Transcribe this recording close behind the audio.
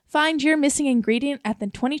Find your missing ingredient at the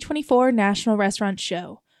 2024 National Restaurant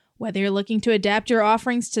Show. Whether you're looking to adapt your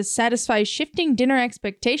offerings to satisfy shifting dinner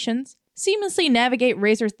expectations, seamlessly navigate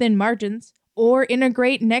razor-thin margins, or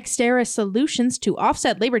integrate next-era solutions to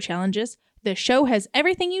offset labor challenges, the show has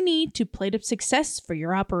everything you need to plate up success for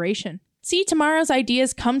your operation. See tomorrow's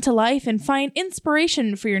ideas come to life and find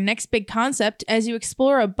inspiration for your next big concept as you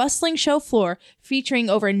explore a bustling show floor featuring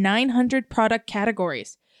over 900 product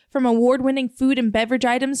categories. From award-winning food and beverage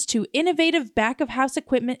items to innovative back-of-house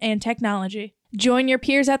equipment and technology. Join your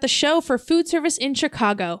peers at the show for Food Service in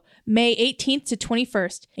Chicago, May 18th to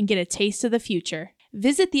 21st, and get a taste of the future.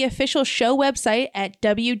 Visit the official show website at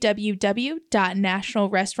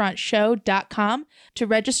www.nationalrestaurantshow.com to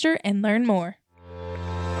register and learn more.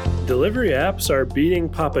 Delivery apps are beating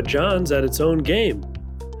Papa John's at its own game.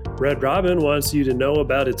 Red Robin wants you to know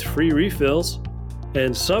about its free refills,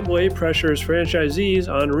 and Subway pressures franchisees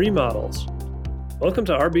on remodels. Welcome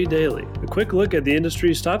to RB Daily, a quick look at the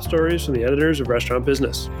industry's top stories from the editors of Restaurant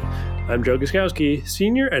Business. I'm Joe Guskowski,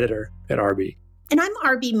 Senior Editor at RB. And I'm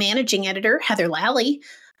RB Managing Editor Heather Lally.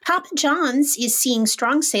 Papa John's is seeing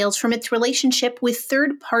strong sales from its relationship with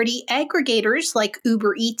third-party aggregators like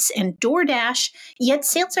Uber Eats and DoorDash, yet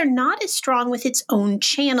sales are not as strong with its own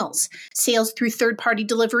channels. Sales through third-party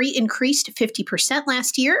delivery increased 50%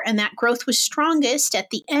 last year, and that growth was strongest at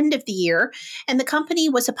the end of the year, and the company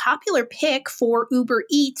was a popular pick for Uber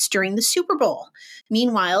Eats during the Super Bowl.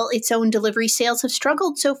 Meanwhile, its own delivery sales have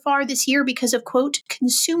struggled so far this year because of, quote,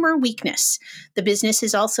 consumer weakness. The business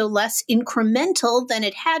is also less incremental than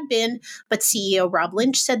it had been, but CEO Rob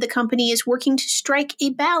Lynch said the company is working to strike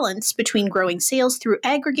a balance between growing sales through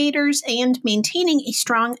aggregators and maintaining a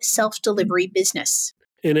strong self-delivery business.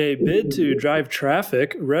 In a bid to drive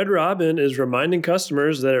traffic, Red Robin is reminding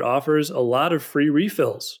customers that it offers a lot of free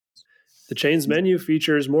refills. The chain's menu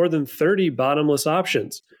features more than 30 bottomless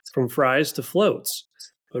options, from fries to floats.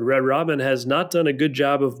 But Red Robin has not done a good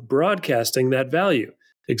job of broadcasting that value,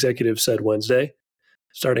 executives said Wednesday.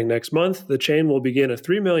 Starting next month, the chain will begin a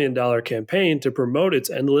 $3 million campaign to promote its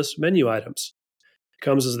endless menu items. It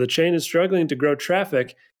comes as the chain is struggling to grow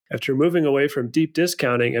traffic after moving away from deep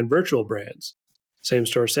discounting and virtual brands.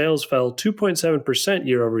 Same-store sales fell 2.7%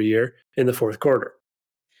 year over year in the fourth quarter.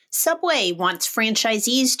 Subway wants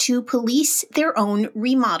franchisees to police their own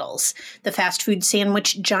remodels. The fast food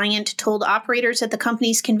sandwich giant told operators at the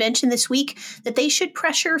company's convention this week that they should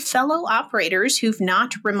pressure fellow operators who've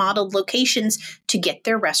not remodeled locations to get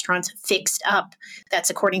their restaurants fixed up. That's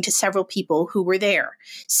according to several people who were there.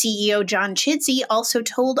 CEO John Chidsey also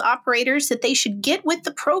told operators that they should get with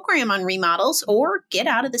the program on remodels or get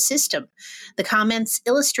out of the system. The comments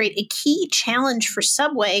illustrate a key challenge for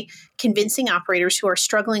Subway, convincing operators who are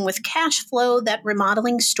struggling with cash flow that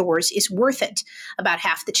remodeling stores is worth it. About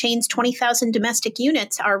half the chain's 20,000 domestic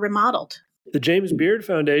units are remodeled. The James Beard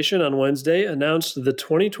Foundation on Wednesday announced the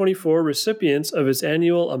 2024 recipients of its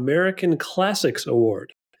annual American Classics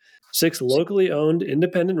Award. 6 locally owned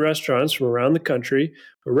independent restaurants from around the country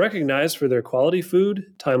were recognized for their quality food,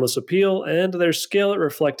 timeless appeal, and their skill at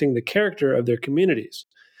reflecting the character of their communities.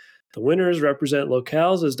 The winners represent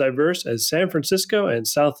locales as diverse as San Francisco and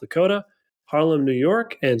South Dakota, Harlem, New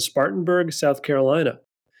York, and Spartanburg, South Carolina.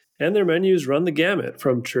 And their menus run the gamut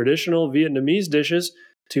from traditional Vietnamese dishes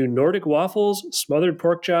to Nordic waffles, smothered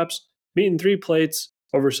pork chops, meat in 3 plates,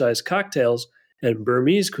 oversized cocktails, and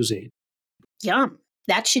Burmese cuisine. Yum.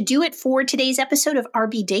 That should do it for today's episode of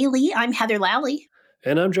RB Daily. I'm Heather Lally.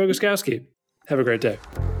 And I'm Joe Guskowski. Have a great day.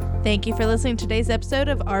 Thank you for listening to today's episode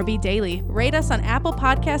of RB Daily. Rate us on Apple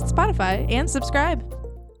Podcasts, Spotify, and subscribe.